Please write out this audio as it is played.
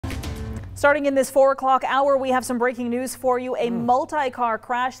Starting in this 4 o'clock hour, we have some breaking news for you. A multi-car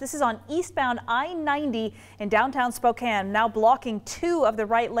crash. This is on eastbound I-90 in downtown Spokane, now blocking 2 of the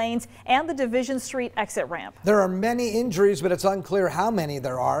right lanes and the Division Street exit ramp. There are many injuries, but it's unclear how many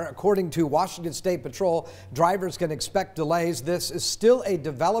there are. According to Washington State Patrol, drivers can expect delays. This is still a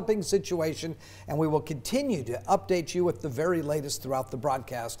developing situation, and we will continue to update you with the very latest throughout the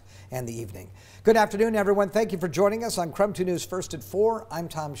broadcast and the evening. Good afternoon, everyone. Thank you for joining us on KREM 2 News First at 4. I'm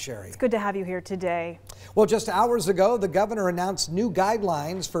Tom Sherry. It's good to have you here today. Well, just hours ago, the governor announced new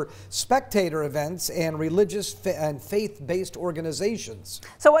guidelines for spectator events and religious and faith-based organizations.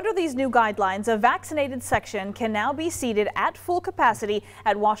 So under these new guidelines, a vaccinated section can now be seated at full capacity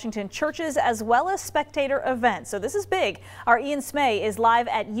at Washington churches as well as spectator events. So this is big. Our Ian Smay is live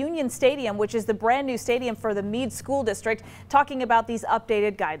at Union Stadium, which is the brand new stadium for the Meade School District, talking about these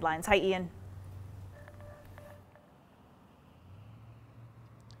updated guidelines. Hi, Ian.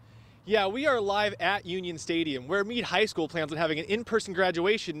 Yeah, we are live at Union Stadium, where Meade High School plans on having an in-person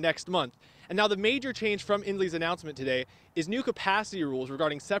graduation next month. And now the major change from Inslee's announcement today is new capacity rules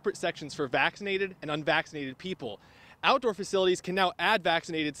regarding separate sections for vaccinated and unvaccinated people. Outdoor facilities can now add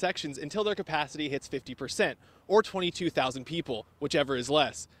vaccinated sections until their capacity hits 50%, or 22,000 people, whichever is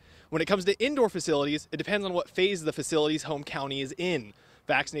less. When it comes to indoor facilities, it depends on what phase the facility's home county is in.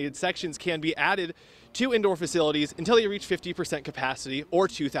 Vaccinated sections can be added to indoor facilities until they reach 50% capacity or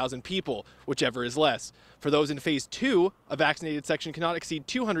 2,000 people, whichever is less. For those in phase 2, a vaccinated section cannot exceed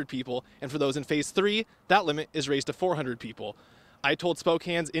 200 people, and for those in phase 3, that limit is raised to 400 people. I told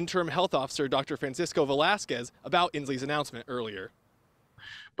Spokane's interim health officer, Dr. Francisco Velasquez, about Inslee's announcement earlier.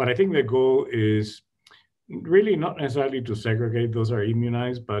 But I think the goal is really not necessarily to segregate those that are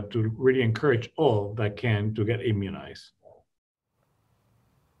immunized, but to really encourage all that can to get immunized.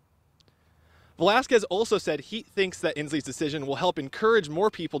 Velasquez also said he thinks that Inslee's decision will help encourage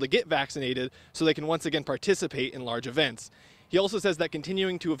more people to get vaccinated so they can once again participate in large events. He also says that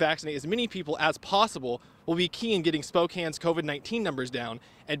continuing to vaccinate as many people as possible will be key in getting Spokane's COVID-19 numbers down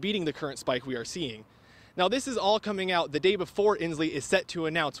and beating the current spike we are seeing. Now, this is all coming out the day before Inslee is set to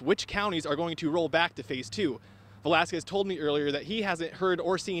announce which counties are going to roll back to phase 2. Velasquez told me earlier that he hasn't heard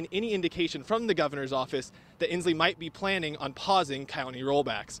or seen any indication from the governor's office that Inslee might be planning on pausing county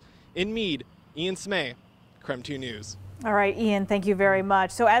rollbacks. In Meade, Ian Smay, KREM 2 News. All right, Ian, thank you very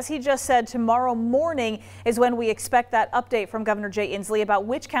much. So as he just said, tomorrow morning is when we expect that update from Governor Jay Inslee about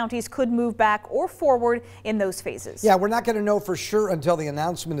which counties could move back or forward in those phases. Yeah, we're not going to know for sure until the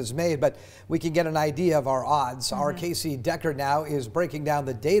announcement is made, but we can get an idea of our odds. Our Casey Decker now is breaking down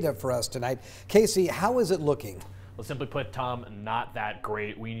the data for us tonight. Casey, how is it looking? Well, simply put, Tom, not that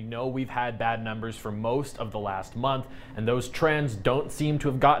great. We know we've had bad numbers for most of the last month, and those trends don't seem to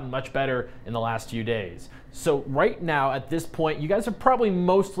have gotten much better in the last few days. So right now, at this point, you guys are probably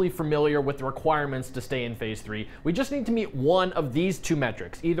mostly familiar with the requirements to stay in phase 3. We just need to meet one of these 2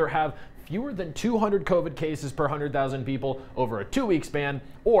 metrics, either have fewer than 200 COVID cases per 100,000 people over a 2-week span,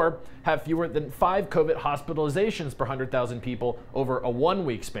 or have fewer than 5 COVID hospitalizations per 100,000 people over a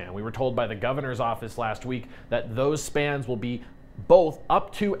 1-week span. We were told by the governor's office last week that those spans will be both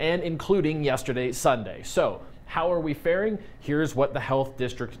up to and including yesterday, Sunday. So how are we faring? Here's what the health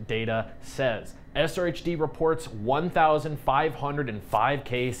district data says. SRHD reports 1,505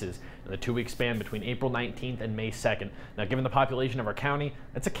 cases in the 2-week span between April 19th and May 2nd. Now, given the population of our county,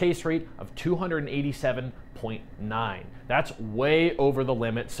 that's a case rate of 287.9. That's way over the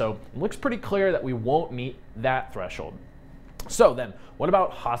limit, so it looks pretty clear that we won't meet that threshold. So then, what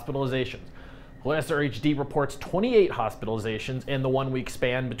about hospitalizations? Well, SRHD reports 28 hospitalizations in the 1-week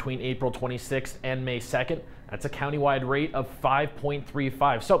span between April 26th and May 2nd. That's a countywide rate of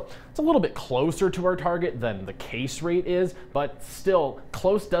 5.35. So it's a little bit closer to our target than the case rate is, but still,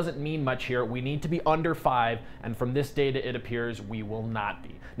 close doesn't mean much here. We need to be under 5, and from this data, it appears we will not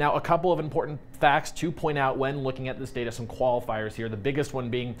be. Now, a couple of important facts to point out when looking at this data, some qualifiers here. The biggest one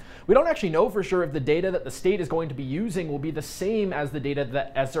being, we don't actually know for sure if the data that the state is going to be using will be the same as the data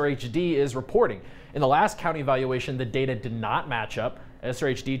that SRHD is reporting. In the last county evaluation, the data did not match up.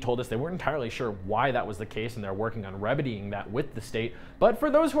 SRHD told us they weren't entirely sure why that was the case, and they're working on remedying that with the state. But for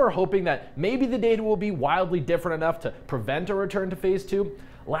those who are hoping that maybe the data will be wildly different enough to prevent a return to phase 2,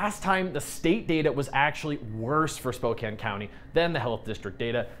 last time the state data was actually worse for Spokane County than the health district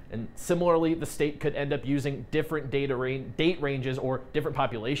data, and similarly the state could end up using different date ranges or different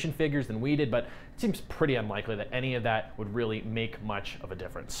population figures than we did, but it seems pretty unlikely that any of that would really make much of a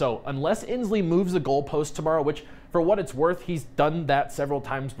difference. So unless Inslee moves the goalpost tomorrow, which for what it's worth, he's done that several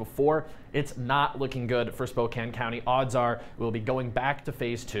times before, it's not looking good for Spokane County. Odds are we'll be going back to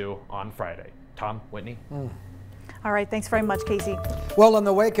phase 2 on Friday. Tom, Whitney? All right, thanks very much, Casey. Well, in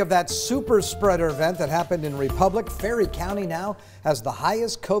the wake of that super spreader event that happened in Republic, Ferry County now has the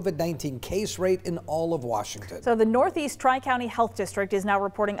highest COVID-19 case rate in all of Washington. So the Northeast Tri-County Health District is now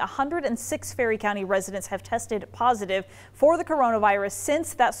reporting 106 Ferry County residents have tested positive for the coronavirus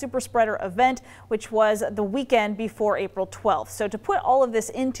since that super spreader event, which was the weekend before April 12th. So to put all of this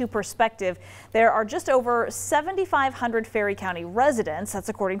into perspective, there are just over 7,500 Ferry County residents. That's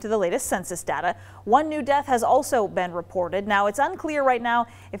according to the latest census data. One new death has also been reported. Now, it's unclear right now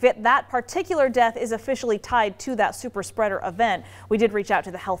if that particular death is officially tied to that super spreader event. We did reach out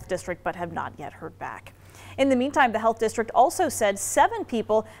to the health district, but have not yet heard back. In the meantime, the health district also said 7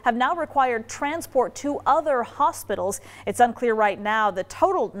 people have now required transport to other hospitals. It's unclear right now the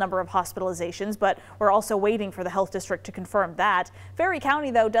total number of hospitalizations, but we're also waiting for the health district to confirm that. Ferry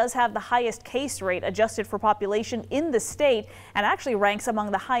County, though, does have the highest case rate adjusted for population in the state and actually ranks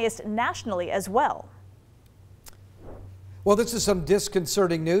among the highest nationally as well. Well, this is some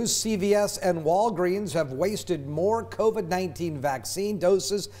disconcerting news. CVS and Walgreens have wasted more COVID-19 vaccine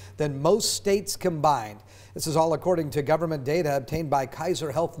doses than most states combined. This is all according to government data obtained by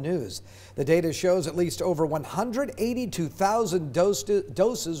Kaiser Health News. The data shows at least over 182,000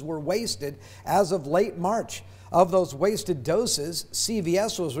 doses were wasted as of late March. Of those wasted doses,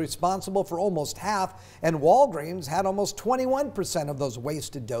 CVS was responsible for almost half, and Walgreens had almost 21% of those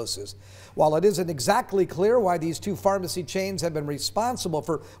wasted doses. While it isn't exactly clear why these two pharmacy chains have been responsible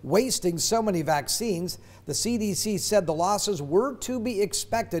for wasting so many vaccines, the CDC said the losses were to be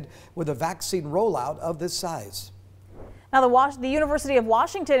expected with a vaccine rollout of this size. Now, the University of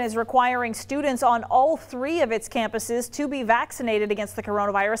Washington is requiring students on all 3 of its campuses to be vaccinated against the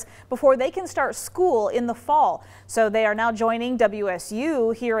coronavirus before they can start school in the fall. So they are now joining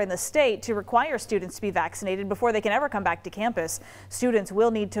WSU here in the state to require students to be vaccinated before they can ever come back to campus. Students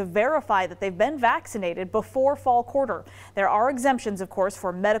will need to verify that they've been vaccinated before fall quarter. There are exemptions, of course,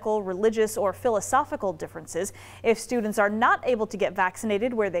 for medical, religious, or philosophical differences. If students are not able to get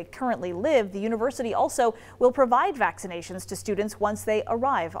vaccinated where they currently live, the university also will provide vaccinations to students once they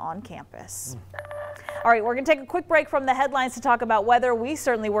arrive on campus. All right, we're going to take a quick break from the headlines to talk about weather. We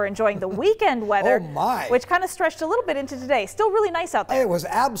certainly were enjoying the weekend weather, which kind of stretched a little bit into today. Still really nice out there. It was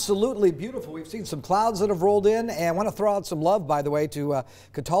absolutely beautiful. We've seen some clouds that have rolled in, and I want to throw out some love, by the way, to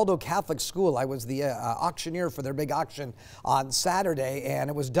Cataldo Catholic School. I was the auctioneer for their big auction on Saturday, and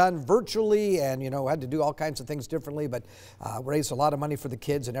it was done virtually, and had to do all kinds of things differently, but raised a lot of money for the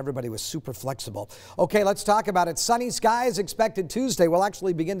kids, and everybody was super flexible. Okay, let's talk about it. Sunny skies expected Tuesday. We'll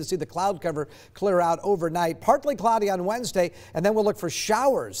actually begin to see the cloud cover clear out overnight. Partly cloudy on Wednesday, and then we'll look for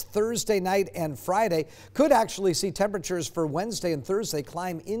showers Thursday night and Friday. Could actually see temperatures for Wednesday and Thursday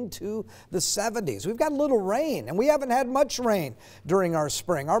climb into the 70s. We've got a little rain, and we haven't had much rain during our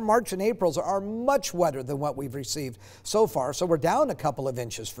spring. Our March and Aprils are much wetter than what we've received so far, so we're down a couple of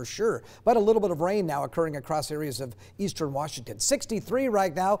inches for sure, but a little bit of rain now occurring across areas of eastern Washington. 63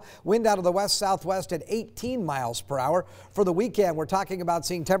 right now, wind out of the west-southwest at 18 miles per hour. For the weekend, we're talking about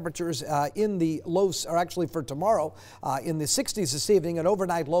seeing temperatures in the lows, or actually for tomorrow, in the 60s this evening, an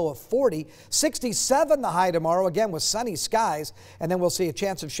overnight low of 40. 67 the high tomorrow, again with sunny skies, and then we'll see a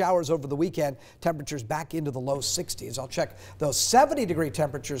chance of showers over the weekend. Temperatures back into the low 60s. I'll check those 70-degree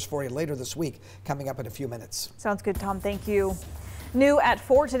temperatures for you later this week, coming up in a few minutes. Sounds good, Tom. Thank you. New at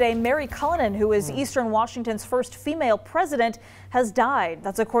 4 today, Mary Cullinan, who is Eastern Washington's first female president, has died.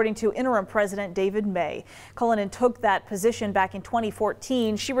 That's according to interim president David May. Cullinan took that position back in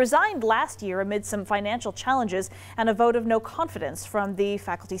 2014. She resigned last year amid some financial challenges and a vote of no confidence from the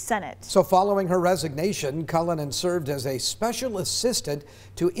faculty senate. So following her resignation, Cullinan served as a special assistant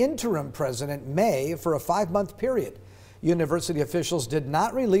to interim president May for a 5-month period. University officials did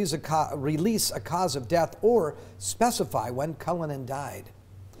not release a cause of death or specify when Cullinan died.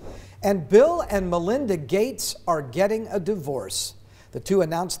 And Bill and Melinda Gates are getting a divorce. The two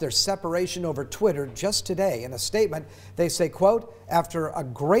announced their separation over Twitter just today. In a statement, they say, quote, "After a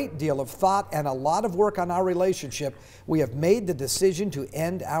great deal of thought and a lot of work on our relationship, we have made the decision to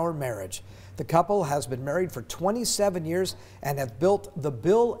end our marriage." The couple has been married for 27 years and have built the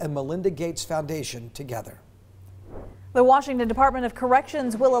Bill and Melinda Gates Foundation together. The Washington Department of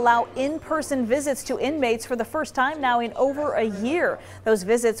Corrections will allow in-person visits to inmates for the first time now in over a year. Those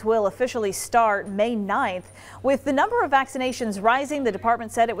visits will officially start May 9th. With the number of vaccinations rising, the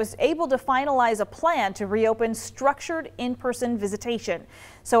department said it was able to finalize a plan to reopen structured in-person visitation.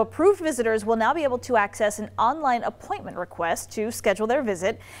 So approved visitors will now be able to access an online appointment request to schedule their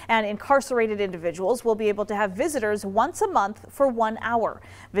visit, and incarcerated individuals will be able to have visitors once a month for 1 hour.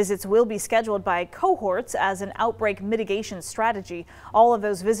 Visits will be scheduled by cohorts as an outbreak mitigation strategy. All of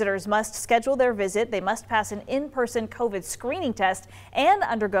those visitors must schedule their visit. They must pass an in-person COVID screening test and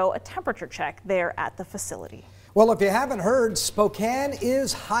undergo a temperature check there at the facility. Well, if you haven't heard, Spokane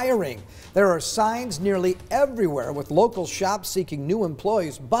is hiring. There are signs nearly everywhere with local shops seeking new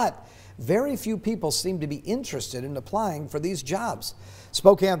employees, but very few people seem to be interested in applying for these jobs.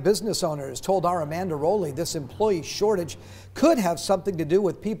 Spokane business owners told our Amanda Rowley this employee shortage could have something to do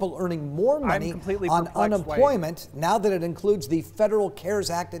with people earning more money on unemployment now that it includes the Federal CARES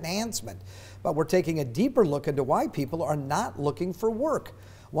Act enhancement. But we're taking a deeper look into why people are not looking for work.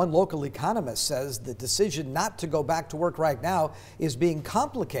 One local economist says the decision not to go back to work right now is being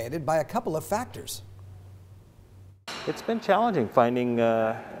complicated by a couple of factors. It's been challenging finding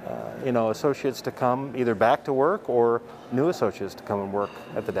associates to come either back to work or new associates to come and work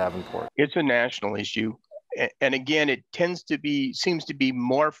at the Davenport. It's a national issue. And again, it seems to be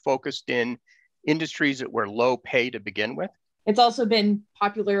more focused in industries that were low pay to begin with. It's also been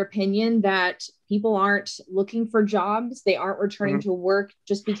popular opinion that people aren't looking for jobs. They aren't returning to work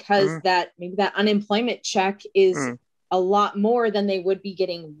just because that maybe that unemployment check is a lot more than they would be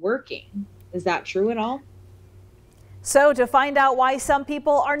getting working. Is that true at all? So to find out why some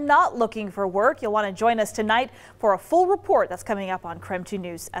people are not looking for work, you'll want to join us tonight for a full report that's coming up on KREM 2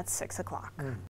 News at 6 o'clock.